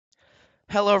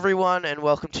Hello everyone and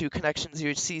welcome to Connections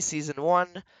UHC Season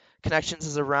 1. Connections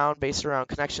is a round based around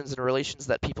connections and relations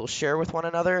that people share with one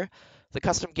another. The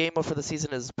custom game mode for the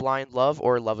season is Blind Love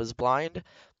or Love is Blind.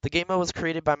 The game mode was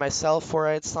created by myself,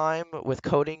 Four-Eyed Slime, with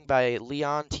coding by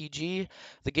Leon TG.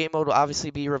 The game mode will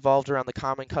obviously be revolved around the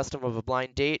common custom of a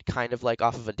blind date, kind of like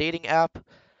off of a dating app.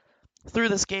 Through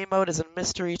this game mode is a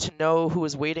mystery to know who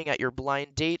is waiting at your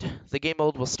blind date. The game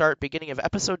mode will start beginning of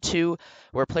episode 2,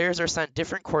 where players are sent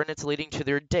different coordinates leading to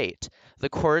their date. The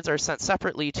coords are sent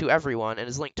separately to everyone and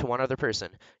is linked to one other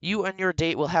person. You and your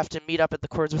date will have to meet up at the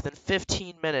coords within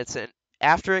 15 minutes and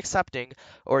after accepting,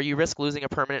 or you risk losing a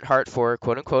permanent heart for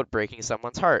quote-unquote breaking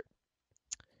someone's heart.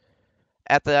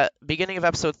 At the beginning of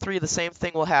episode 3, the same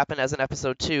thing will happen as in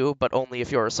episode 2, but only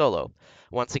if you're a solo.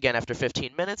 Once again, after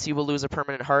 15 minutes, you will lose a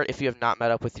permanent heart if you have not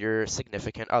met up with your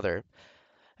significant other.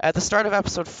 At the start of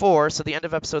episode 4, so the end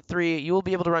of episode 3, you will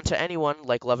be able to run to anyone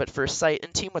like love at first sight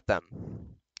and team with them.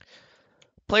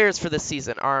 Players for this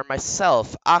season are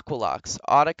myself, Aqualox,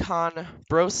 Otacon,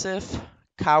 Brosif,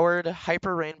 Coward,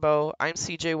 Hyper Rainbow, I'm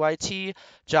CJYT,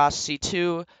 Josh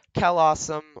C2, Kel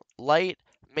Awesome, Light,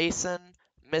 Mason,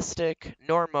 Mystic,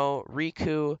 Normo,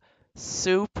 Riku,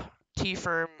 Soup,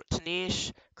 T-Firm,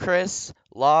 Tanish, Chris,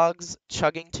 Logs,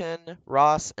 Chuggington,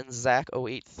 Ross, and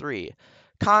Zach083.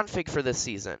 Config for this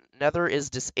season. Nether is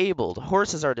disabled.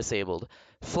 Horses are disabled.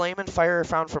 Flame and fire are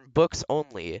found from books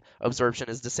only. Absorption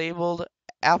is disabled.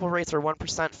 Apple rates are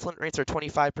 1%. Flint rates are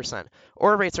 25%.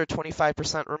 Ore rates are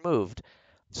 25% removed.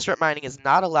 Strip mining is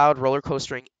not allowed. Roller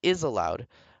coastering is allowed.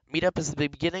 Meetup is the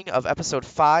beginning of episode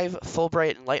 5.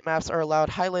 Fulbright and light maps are allowed.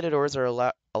 Highlighted ores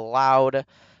are allowed.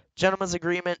 Gentleman's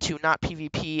agreement to not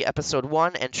PvP episode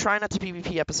 1 and try not to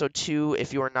PvP episode 2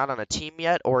 if you are not on a team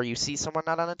yet or you see someone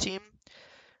not on a team.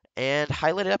 And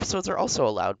highlighted episodes are also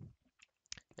allowed.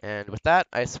 And with that,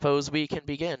 I suppose we can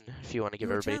begin if you want to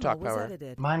give everybody talk power.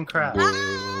 Minecraft.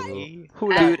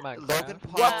 Who Dude, Logan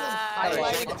What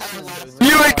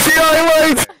UHC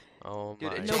highlights! Oh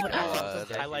Dude, my it Nobody god.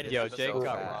 highlighted Yo, it Jake so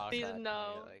got fast. rocked. Please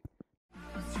no.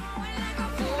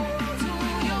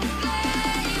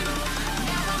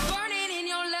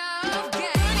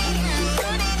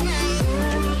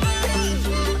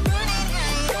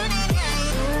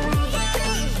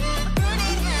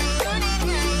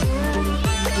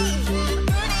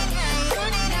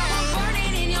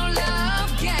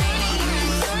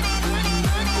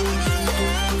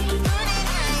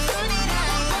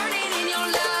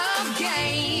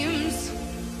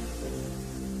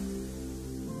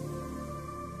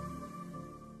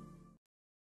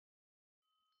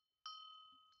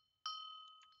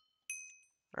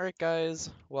 Alright guys,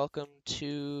 welcome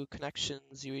to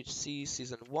Connections UHC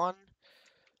Season 1.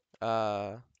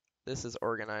 This is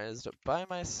organized by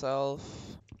myself.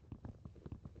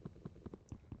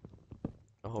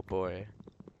 Oh boy.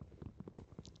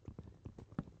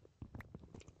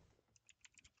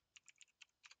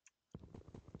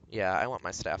 Yeah, I want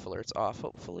my staff alerts off,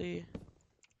 hopefully.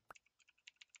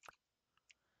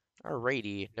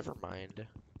 Alrighty, never mind.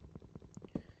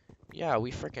 Yeah,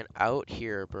 we frickin' out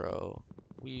here, bro.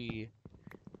 We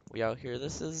out here.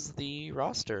 This is the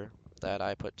roster that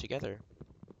I put together.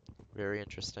 Very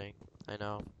interesting. I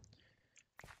know.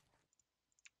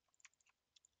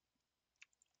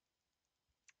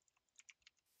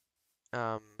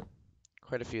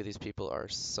 Quite a few of these people are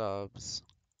subs.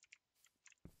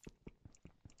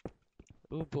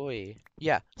 Oh boy.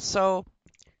 Yeah, so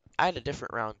I had a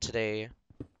different round today.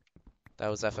 That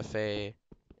was FFA,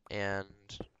 and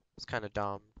it's kind of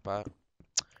dumb, but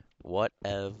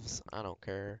whatevs. I don't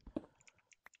care.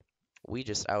 We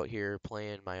just out here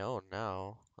playing my own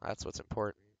now. That's what's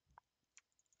important.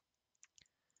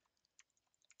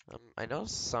 I know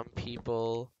some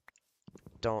people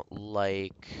don't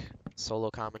like solo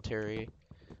commentary,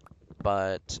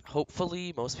 but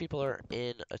hopefully most people are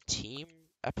in a team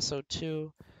episode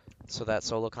 2, so that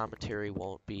solo commentary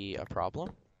won't be a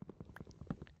problem.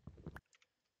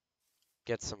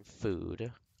 Get some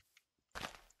food.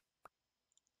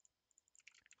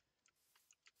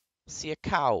 See a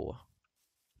cow.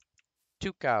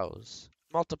 2 cows.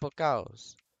 Multiple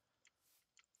cows.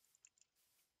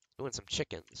 Ooh, and some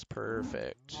chickens.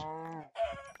 Perfect.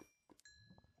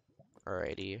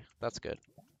 Alrighty, that's good.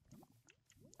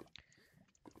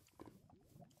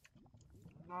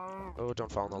 Oh,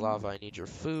 don't fall in the lava. I need your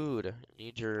food. I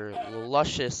need your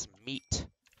luscious meat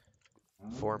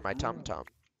for my tum-tum.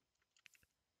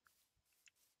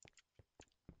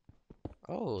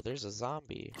 Oh, there's a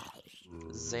zombie.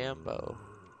 Zambo.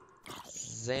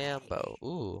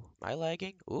 Ooh, am I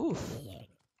lagging? Oof.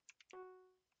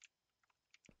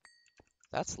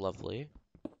 That's lovely.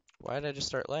 Why did I just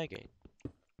start lagging?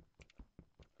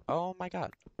 Oh my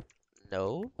god.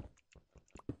 No?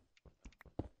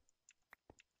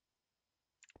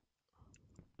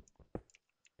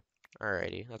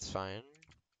 Alrighty, that's fine.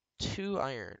 2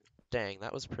 iron. Dang,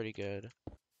 that was pretty good.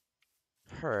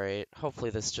 Alright, hopefully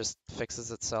this just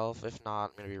fixes itself. If not,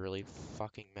 I'm gonna be really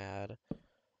fucking mad.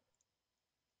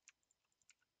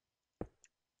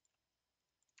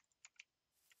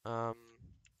 Um,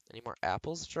 any more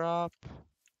apples drop?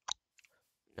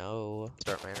 No.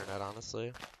 Start my internet,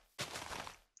 honestly.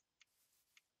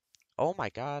 Oh my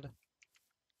god.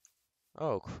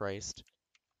 Oh, Christ.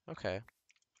 Okay.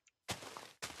 You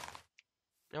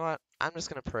know what? I'm just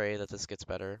gonna pray that this gets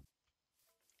better.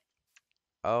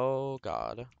 Oh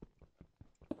god.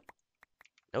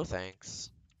 No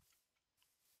thanks.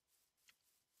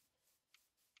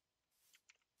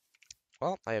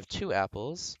 Well, I have 2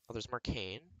 apples. Oh, there's more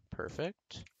cane.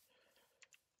 Perfect.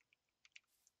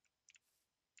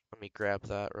 Let me grab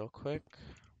that real quick.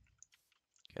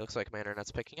 Okay, looks like my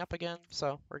internet's picking up again,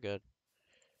 so we're good.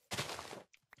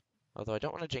 Although I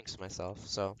don't want to jinx myself,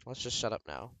 so let's just shut up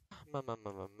now.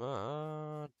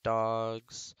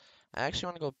 Dogs. I actually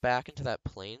want to go back into that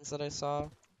plains that I saw.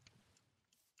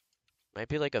 Might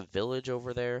be like a village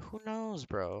over there. Who knows,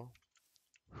 bro?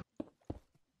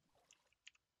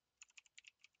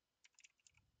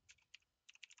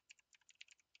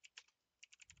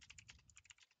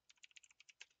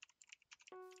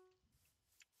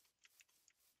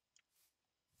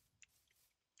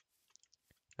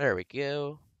 There we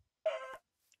go.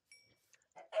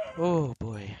 Oh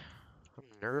boy. I'm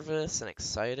nervous and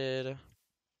excited.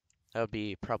 That would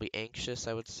be probably anxious,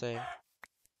 I would say.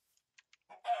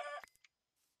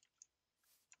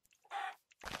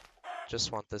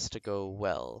 Just want this to go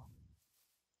well.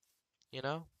 You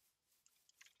know?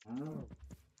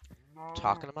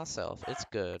 Talking to myself. It's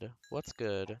good. What's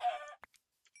good?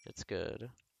 It's good.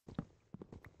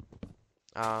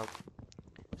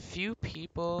 Few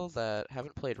people that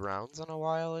haven't played rounds in a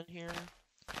while in here.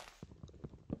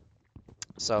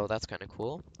 So that's kind of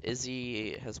cool.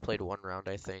 Izzy has played 1 round,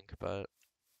 I think, but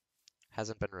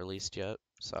hasn't been released yet,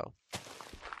 so.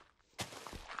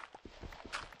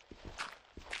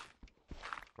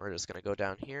 We're just gonna go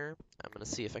down here. I'm gonna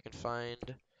see if I can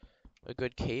find a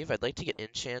good cave. I'd like to get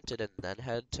enchanted and then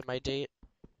head to my date.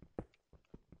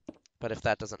 But if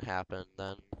that doesn't happen,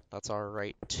 then that's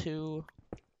alright too.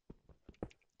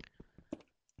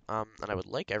 And I would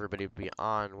like everybody to be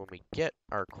on when we get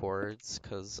our coords,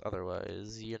 because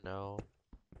otherwise, you know.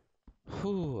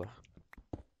 Whew.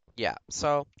 Yeah,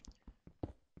 so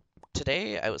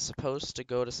today I was supposed to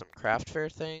go to some craft fair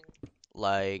thing,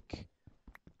 like,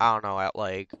 I don't know, at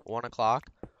like 1 o'clock,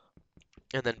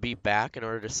 and then be back in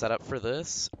order to set up for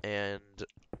this and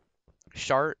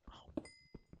start.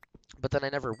 But then I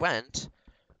never went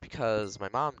because my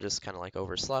mom just kind of like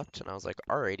overslept, and I was like,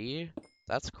 alrighty,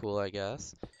 that's cool, I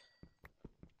guess.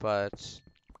 But,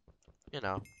 you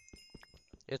know,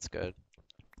 it's good.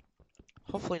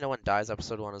 Hopefully no one dies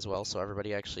episode 1 as well, so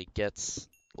everybody actually gets,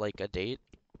 like, a date.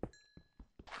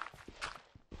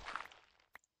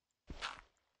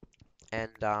 And,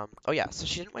 oh yeah, so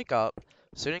she didn't wake up,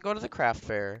 so we didn't go to the craft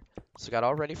fair, so got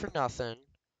all ready for nothing.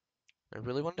 I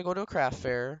really wanted to go to a craft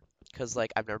fair, because,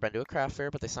 like, I've never been to a craft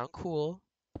fair, but they sound cool.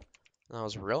 And I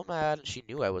was real mad, and she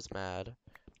knew I was mad.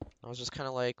 I was just kind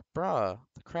of like, bruh,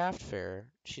 the craft fair.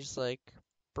 She's like,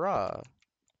 bruh. And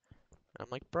I'm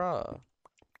like, bruh.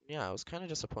 Yeah, it was kind of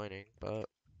disappointing, but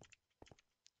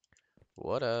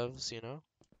whatevs, you know?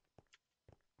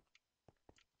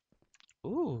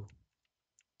 Ooh,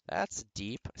 that's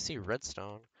deep. I see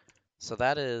redstone. So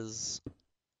that is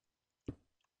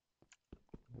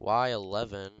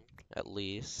Y11, at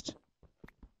least.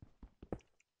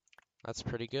 That's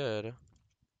pretty good.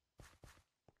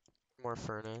 More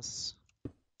furnace.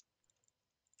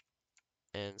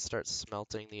 And start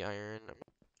smelting the iron.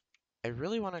 I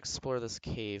really want to explore this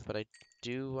cave, but I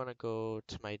do want to go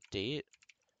to my date.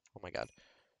 Oh my god.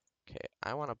 Okay,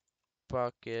 I want a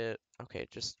bucket. Okay,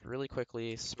 just really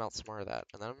quickly smelt some more of that.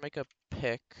 And then I'm gonna make a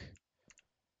pick.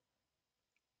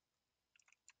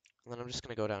 And then I'm just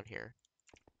gonna go down here.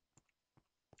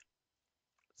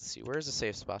 Let's see, where's a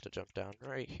safe spot to jump down?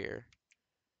 Right here.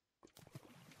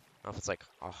 I don't know if it's like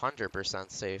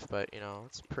 100% safe, but you know,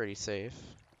 it's pretty safe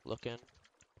looking.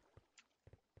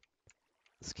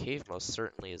 This cave most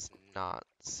certainly is not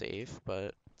safe,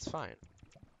 but it's fine.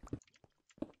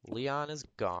 Leon is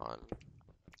gone.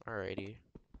 Alrighty.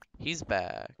 He's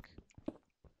back.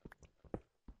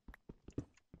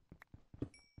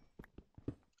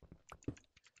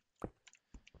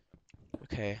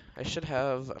 Okay, I should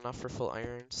have enough for full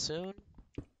iron soon.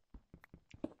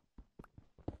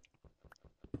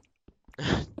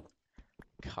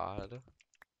 god.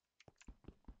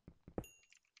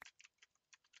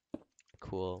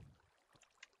 Cool.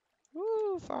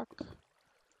 Woo, fuck.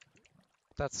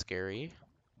 That's scary.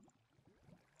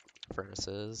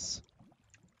 Furnaces.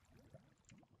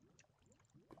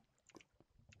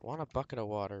 Want a bucket of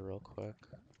water real quick.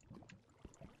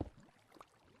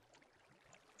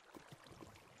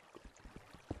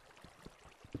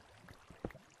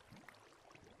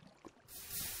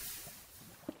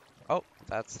 Oh,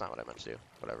 that's not what I meant to do.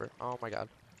 Whatever. Oh my god.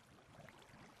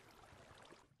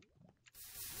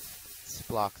 Let's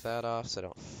block that off so I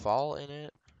don't fall in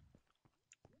it.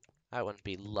 That wouldn't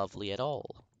be lovely at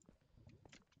all.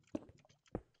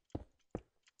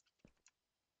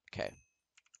 Okay.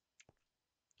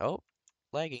 Oh,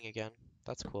 lagging again.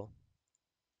 That's cool.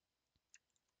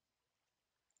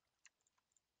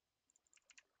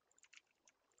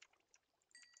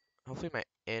 Hopefully my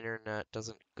internet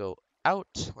doesn't go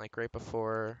out like right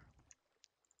before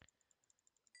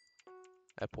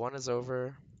Ep1 is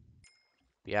over.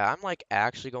 Yeah, I'm like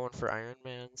actually going for Iron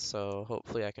Man, so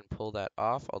hopefully I can pull that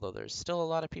off, although there's still a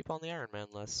lot of people on the Iron Man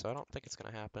list, so I don't think it's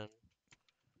gonna happen.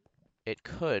 It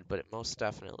could, but it most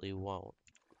definitely won't.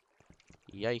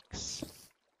 Yikes.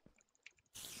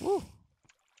 Woo!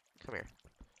 Come here.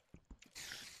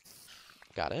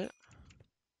 Got it.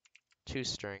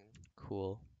 2-string.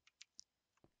 Cool.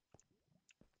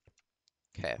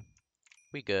 Okay.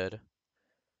 We good.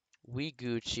 We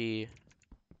Gucci.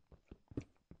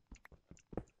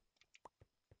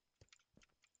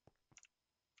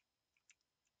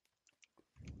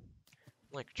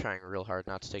 I'm like trying real hard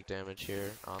not to take damage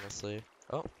here, honestly.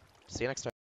 Oh, see you next time.